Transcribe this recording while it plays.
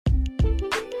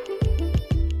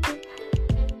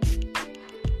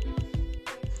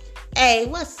Hey,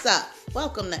 what's up?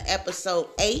 Welcome to episode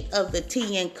 8 of the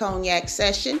Tea and Cognac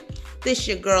session. This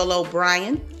your girl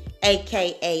O'Brien,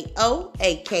 aka O,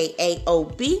 aka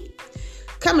OB.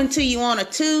 Coming to you on a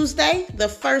Tuesday, the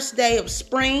first day of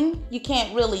spring. You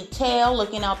can't really tell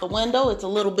looking out the window. It's a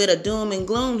little bit of doom and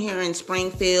gloom here in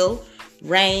Springfield.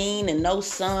 Rain and no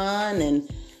sun and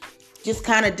just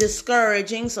kind of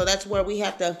discouraging. So that's where we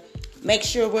have to make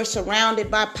sure we're surrounded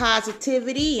by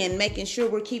positivity and making sure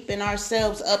we're keeping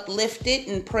ourselves uplifted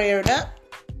and prayed up.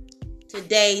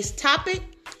 Today's topic,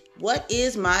 what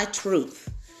is my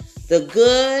truth? The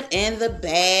good and the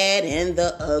bad and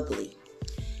the ugly.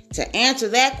 To answer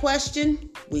that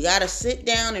question, we got to sit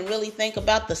down and really think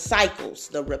about the cycles,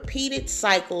 the repeated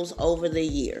cycles over the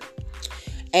year.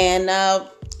 And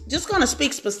just going to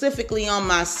speak specifically on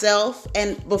myself.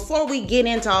 And before we get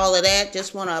into all of that,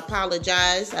 just want to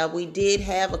apologize. We did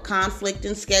have a conflict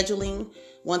in scheduling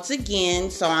once again,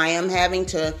 so I am having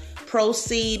to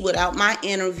proceed without my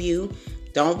interview.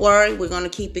 Don't worry, we're going to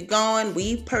keep it going.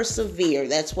 We persevere.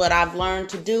 That's what I've learned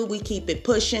to do. We keep it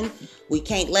pushing. We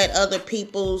can't let other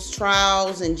people's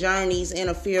trials and journeys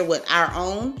interfere with our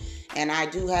own. And I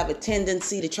do have a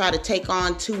tendency to try to take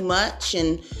on too much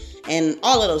and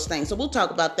all of those things. So we'll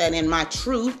talk about that in my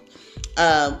truth.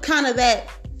 Kind of that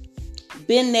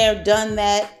been there, done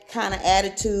that kind of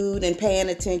attitude and paying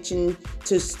attention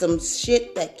to some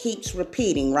shit that keeps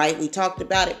repeating, right? We talked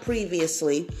about it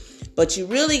previously, but you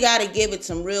really got to give it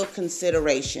some real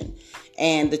consideration.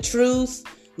 And the truth,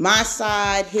 my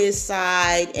side, his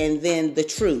side, and then the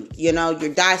truth. You know,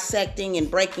 you're dissecting and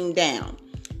breaking down.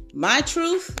 My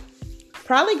truth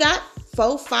probably got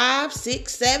 4, 5,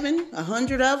 6, 7,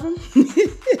 100 of them.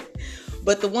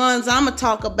 But the ones I'm going to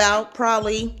talk about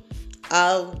probably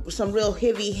some real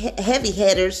heavy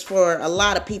headers for a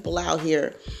lot of people out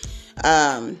here.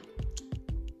 I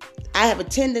have a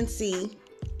tendency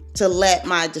to let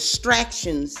my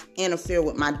distractions interfere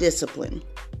with my discipline.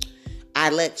 I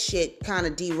let shit kind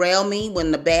of derail me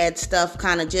when the bad stuff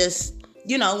kind of just,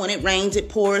 when it rains, it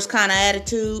pours kind of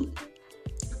attitude.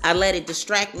 I let it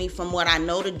distract me from what I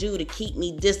know to do to keep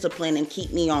me disciplined and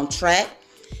keep me on track.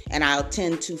 And I'll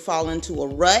tend to fall into a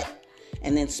rut.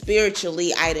 And then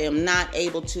spiritually, I am not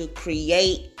able to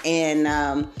create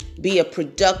and be a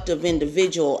productive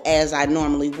individual as I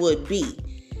normally would be.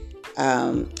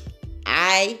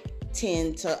 I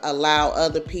tend to allow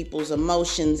other people's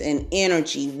emotions and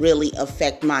energy really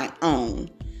affect my own.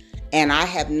 And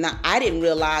I didn't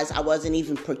realize I wasn't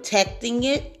even protecting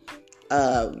it.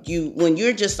 When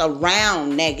you're just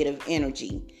around negative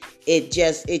energy,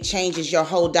 it changes your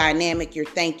whole dynamic, your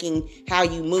thinking, how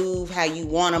you move, how you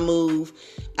want to move,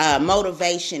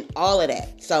 motivation, all of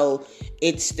that. So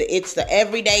it's the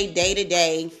everyday, day to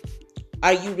day.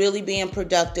 Are you really being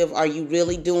productive? Are you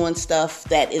really doing stuff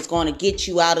that is going to get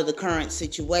you out of the current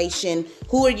situation?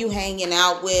 Who are you hanging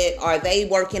out with? Are they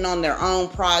working on their own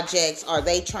projects? Are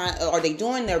they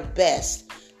doing their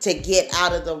best to get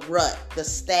out of the rut, the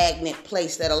stagnant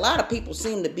place that a lot of people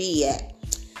seem to be at?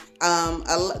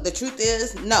 The truth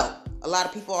is, no. A lot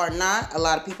of people are not. A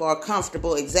lot of people are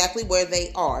comfortable exactly where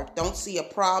they are. Don't see a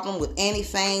problem with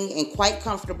anything and quite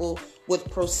comfortable with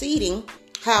proceeding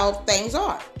how things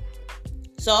are.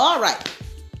 So, all right.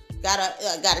 Got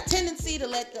a tendency to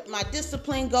let my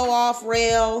discipline go off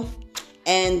rail.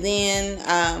 And then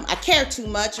I care too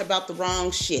much about the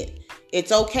wrong shit.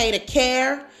 It's okay to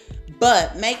care,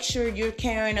 but make sure you're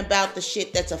caring about the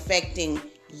shit that's affecting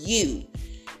you.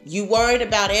 You worried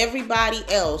about everybody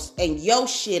else and your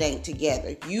shit ain't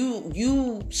together.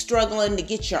 You struggling to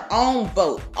get your own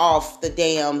boat off the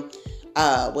damn,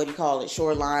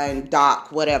 shoreline,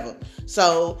 dock, whatever.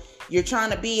 So you're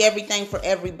trying to be everything for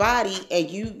everybody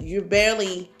and you're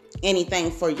barely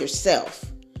anything for yourself.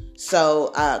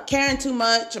 So caring too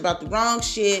much about the wrong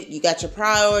shit. You got your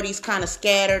priorities kind of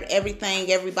scattered.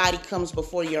 Everybody comes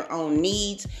before your own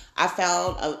needs. I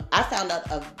found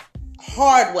out a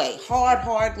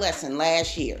hard lesson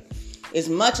last year. As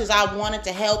much as I wanted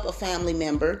to help a family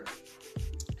member,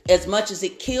 as much as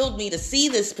it killed me to see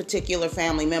this particular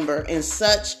family member in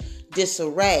such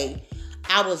disarray,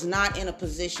 I was not in a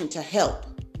position to help.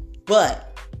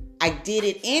 But I did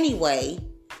it anyway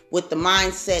with the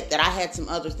mindset that I had some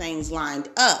other things lined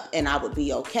up and I would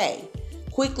be okay.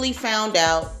 Quickly found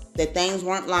out that things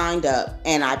weren't lined up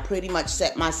and I pretty much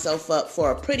set myself up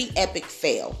for a pretty epic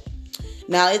fail.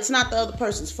 Now, it's not the other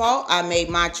person's fault. I made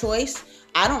my choice.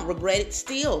 I don't regret it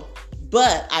still,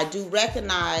 but I do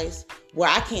recognize where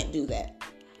I can't do that.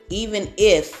 Even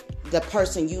if the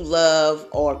person you love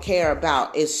or care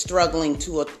about is struggling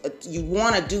you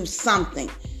want to do something,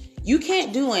 you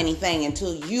can't do anything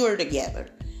until you're together.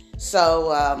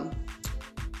 So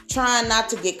trying not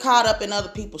to get caught up in other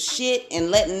people's shit and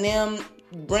letting them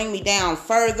bring me down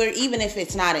further, even if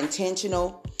it's not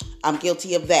intentional. I'm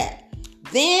guilty of that.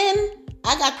 Then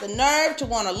I got the nerve to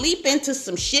want to leap into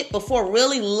some shit before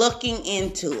really looking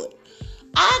into it.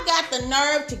 I got the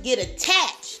nerve to get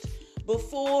attached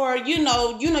before, you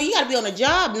got to be on a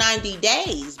job 90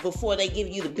 days before they give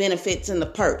you the benefits and the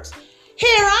perks. Here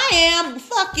I am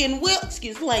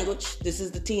excuse the language, this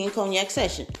is the tea and cognac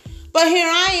session. But here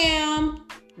I am,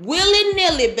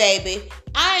 willy-nilly, baby.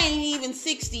 I ain't even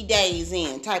 60 days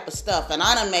in type of stuff. And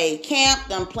I done made camp,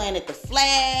 done planted the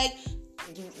flag,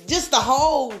 just the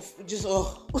whole,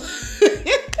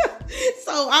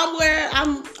 So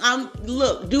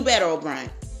look, do better, O'Brien.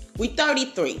 We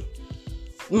 33.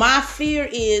 My fear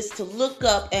is to look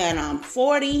up and I'm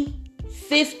 40,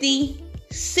 50,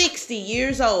 60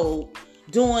 years old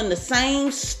doing the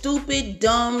same stupid,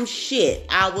 dumb shit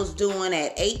I was doing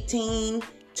at 18,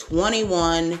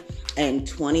 21, and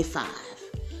 25.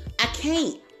 I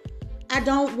can't. I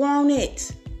don't want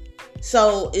it.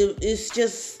 So it's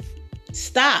just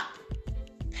stop.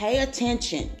 Pay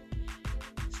attention.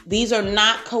 These are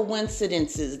not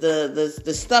coincidences.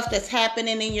 The stuff that's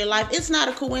happening in your life, it's not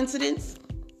a coincidence.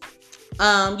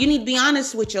 You need to be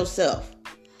honest with yourself.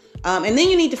 And then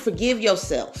you need to forgive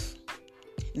yourself.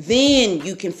 Then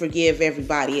you can forgive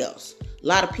everybody else. A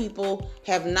lot of people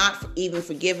have not even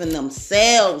forgiven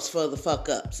themselves for the fuck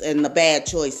ups and the bad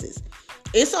choices.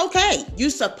 It's okay. You're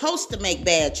supposed to make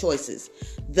bad choices.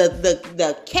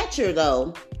 The catcher,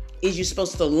 though, is you're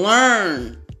supposed to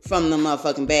learn from the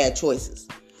motherfucking bad choices.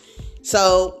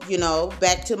 So,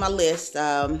 back to my list.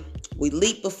 We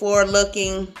leap before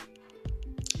looking.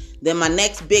 Then my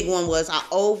next big one was I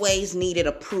always needed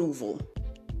approval.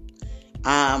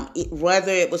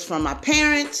 Whether it was from my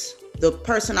parents, the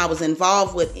person I was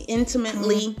involved with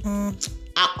intimately,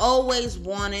 I always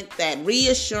wanted that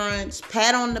reassurance,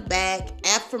 pat on the back,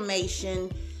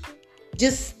 affirmation,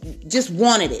 just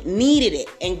wanted it, needed it,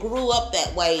 and grew up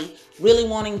that way, really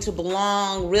wanting to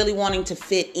belong, really wanting to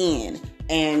fit in.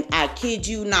 And I kid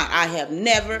you not, I have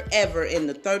never, ever in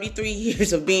the 33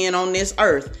 years of being on this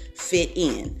earth fit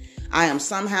in. I am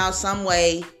somehow, some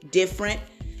way different.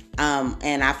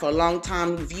 And I, for a long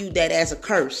time, viewed that as a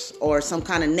curse or some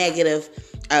kind of negative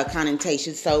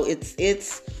connotation. So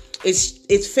it's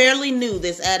fairly new,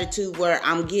 this attitude where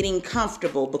I'm getting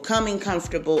comfortable, becoming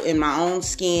comfortable in my own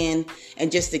skin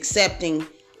and just accepting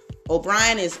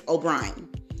O'Brien is O'Brien.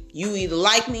 You either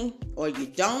like me or you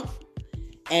don't.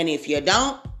 And if you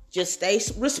don't, just stay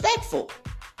respectful.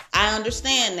 I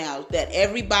understand now that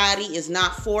everybody is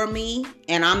not for me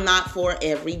and I'm not for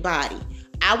everybody.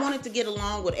 I wanted to get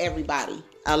along with everybody.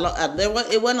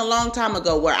 It wasn't a long time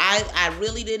ago where I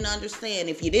really didn't understand.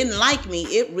 If you didn't like me,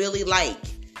 it really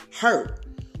hurt.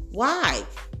 Why?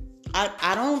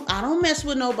 I don't mess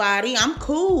with nobody. I'm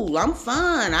cool. I'm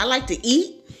fun. I like to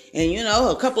eat and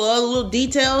a couple other little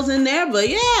details in there. But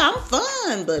yeah, I'm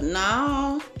fun. But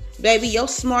no, baby, your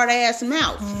smart ass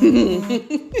mouth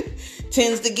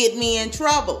tends to get me in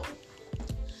trouble.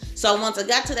 So once I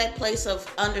got to that place of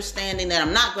understanding that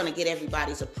I'm not going to get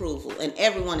everybody's approval and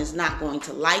everyone is not going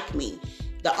to like me,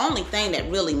 the only thing that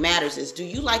really matters is, do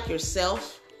you like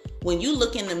yourself? When you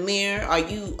look in the mirror, are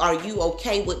you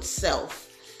okay with self?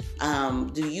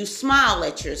 Do you smile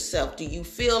at yourself? Do you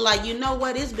feel like,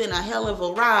 it's been a hell of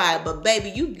a ride, but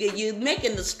baby, you're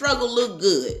making the struggle look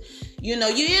good. You're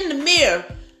in the mirror.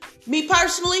 Me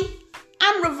personally,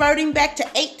 I'm reverting back to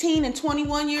 18 and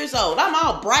 21 years old. I'm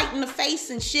all bright in the face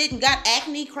and shit and got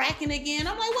acne cracking again.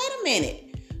 I'm like, wait a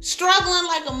minute. Struggling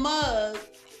like a mug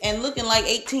and looking like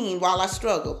 18 while I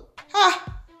struggle.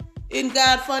 Isn't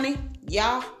God funny?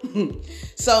 Y'all?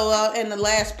 So, and the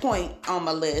last point on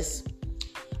my list,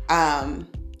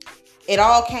 it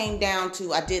all came down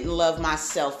to I didn't love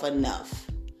myself enough.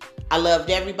 I loved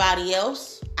everybody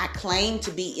else. I claimed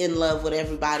to be in love with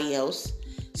everybody else.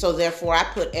 So therefore, I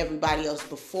put everybody else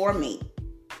before me.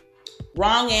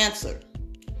 Wrong answer.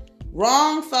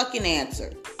 Wrong fucking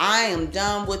answer. I am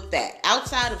done with that.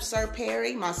 Outside of Sir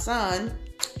Perry, my son,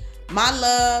 my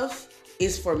love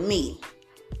is for me.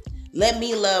 Let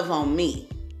me love on me.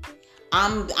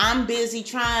 I'm busy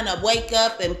trying to wake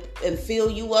up and fill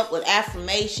you up with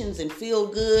affirmations and feel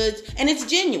goods. And it's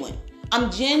genuine. I'm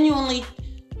genuinely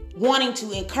wanting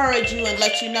to encourage you and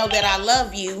let you know that I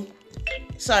love you.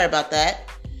 Sorry about that.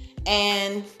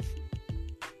 And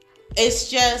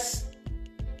it's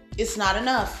not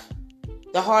enough.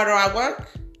 The harder I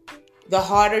work, the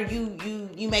harder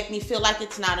you make me feel like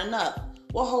it's not enough.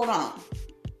 Well, hold on.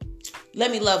 Let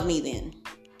me love me then.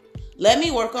 Let me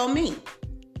work on me.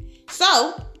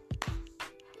 So,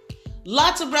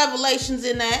 Lots of revelations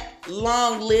in that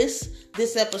long list.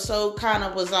 This episode kind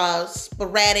of was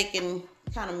sporadic and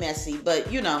kind of messy,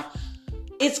 but you know,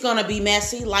 it's going to be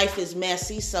messy. Life is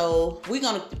messy, so we're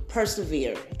going to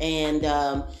persevere. And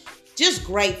just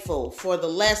grateful for the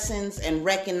lessons and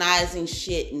recognizing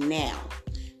shit now.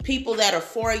 People that are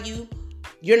for you,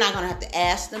 you're not going to have to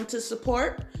ask them to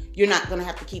support. You're not going to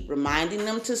have to keep reminding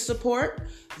them to support.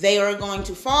 They are going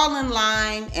to fall in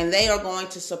line and they are going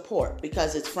to support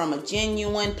because it's from a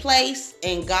genuine place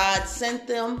and God sent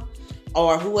them,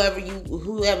 or whoever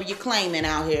you're claiming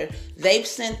out here, they've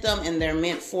sent them and they're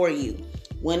meant for you.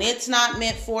 When it's not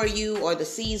meant for you or the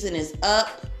season is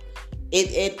up,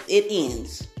 it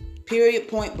ends. Period,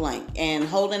 point blank. And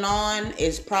holding on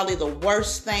is probably the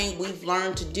worst thing we've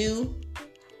learned to do,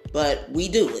 but we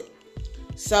do it.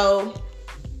 So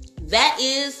that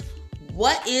is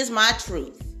what is my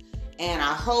truth. And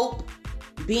I hope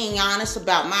being honest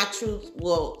about my truth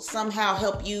will somehow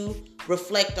help you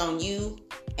reflect on you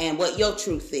and what your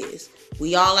truth is.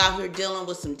 We all out here dealing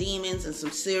with some demons and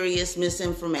some serious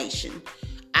misinformation.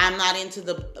 I'm not into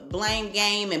the blame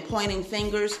game and pointing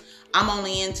fingers. I'm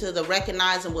only into the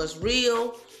recognizing what's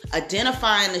real,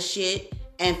 identifying the shit,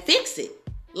 and fix it.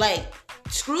 Like,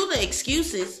 screw the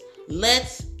excuses.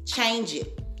 Let's change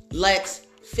it. Let's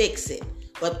fix it.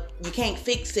 But you can't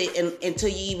fix it until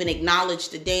you even acknowledge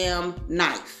the damn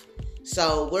knife.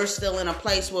 So we're still in a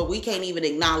place where we can't even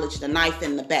acknowledge the knife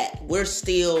in the back. We're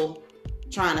still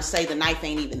trying to say the knife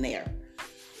ain't even there.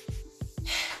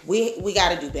 We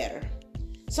got to do better.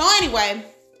 So anyway,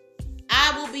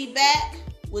 I will be back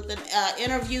with an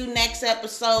interview. Next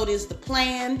episode is the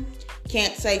plan.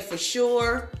 Can't say for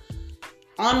sure.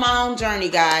 On my own journey,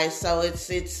 guys. So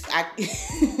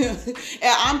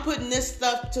I'm putting this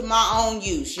stuff to my own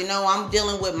use. You know, I'm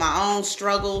dealing with my own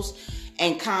struggles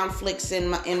and conflicts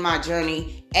in my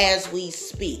journey as we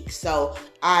speak. So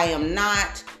I am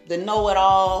not the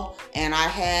know-it-all, and I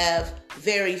have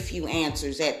very few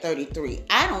answers at 33.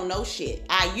 I don't know shit.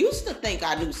 I used to think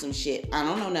I knew some shit. I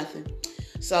don't know nothing.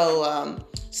 So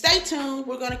stay tuned.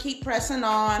 We're going to keep pressing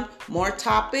on. More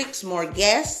topics, more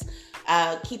guests.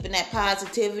 Keeping that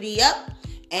positivity up.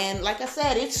 And like I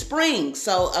said, it's spring.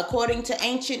 So according to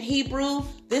ancient Hebrew,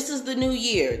 this is the new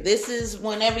year. This is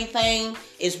when everything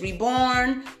is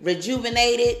reborn,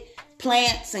 rejuvenated.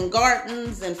 Plants and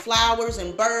gardens and flowers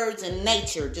and birds and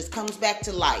nature just comes back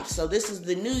to life. So this is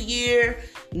the new year,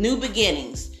 new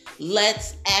beginnings.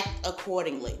 Let's act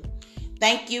accordingly.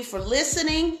 Thank you for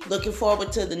listening. Looking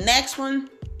forward to the next one.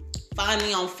 Find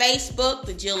me on Facebook,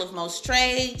 The Jill of Most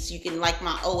Trades. You can like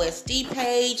my OSD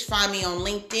page. Find me on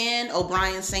LinkedIn,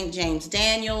 O'Brien St. James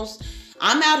Daniels.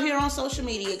 I'm out here on social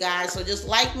media, guys. So just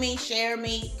like me, share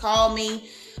me, call me,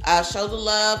 show the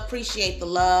love, appreciate the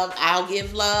love. I'll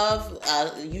give love.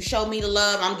 You show me the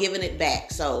love, I'm giving it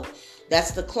back. So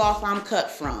that's the cloth I'm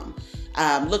cut from.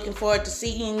 Looking forward to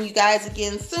seeing you guys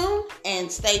again soon.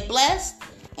 And stay blessed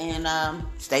and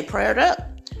stay prayed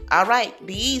up. All right,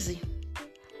 be easy.